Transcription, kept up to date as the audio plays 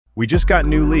We just got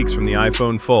new leaks from the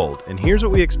iPhone Fold, and here's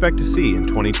what we expect to see in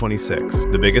 2026.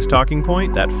 The biggest talking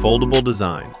point? That foldable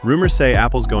design. Rumors say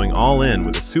Apple's going all in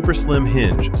with a super slim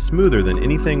hinge, smoother than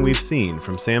anything we've seen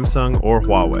from Samsung or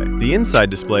Huawei. The inside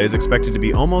display is expected to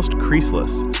be almost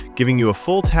creaseless, giving you a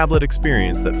full tablet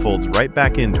experience that folds right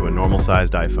back into a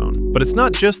normal-sized iPhone. But it's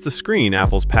not just the screen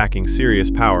Apple's packing serious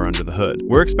power under the hood.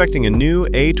 We're expecting a new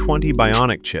A20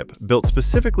 Bionic chip built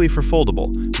specifically for foldable,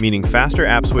 meaning faster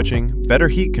app switching, better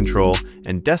heat control,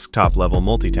 and desktop-level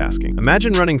multitasking.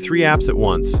 Imagine running 3 apps at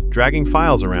once, dragging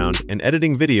files around, and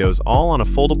editing videos all on a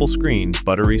foldable screen,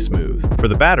 buttery smooth. For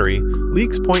the battery,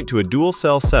 leaks point to a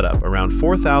dual-cell setup around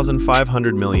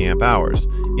 4,500 mAh,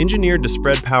 engineered to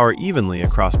spread power evenly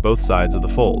across both sides of the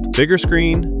fold. Bigger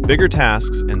screen, bigger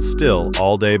tasks, and still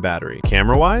all-day battery.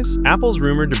 Camera-wise, Apple's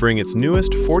rumored to bring its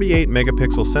newest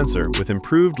 48-megapixel sensor with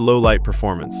improved low-light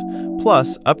performance,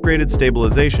 plus upgraded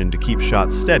stabilization to keep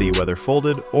shots steady whether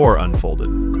folded or unfolded.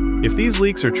 If these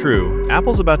leaks are true,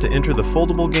 Apple's about to enter the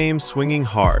foldable game swinging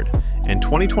hard, and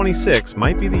 2026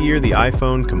 might be the year the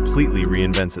iPhone completely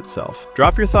reinvents itself.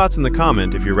 Drop your thoughts in the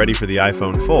comment if you're ready for the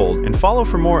iPhone Fold, and follow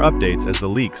for more updates as the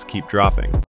leaks keep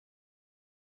dropping.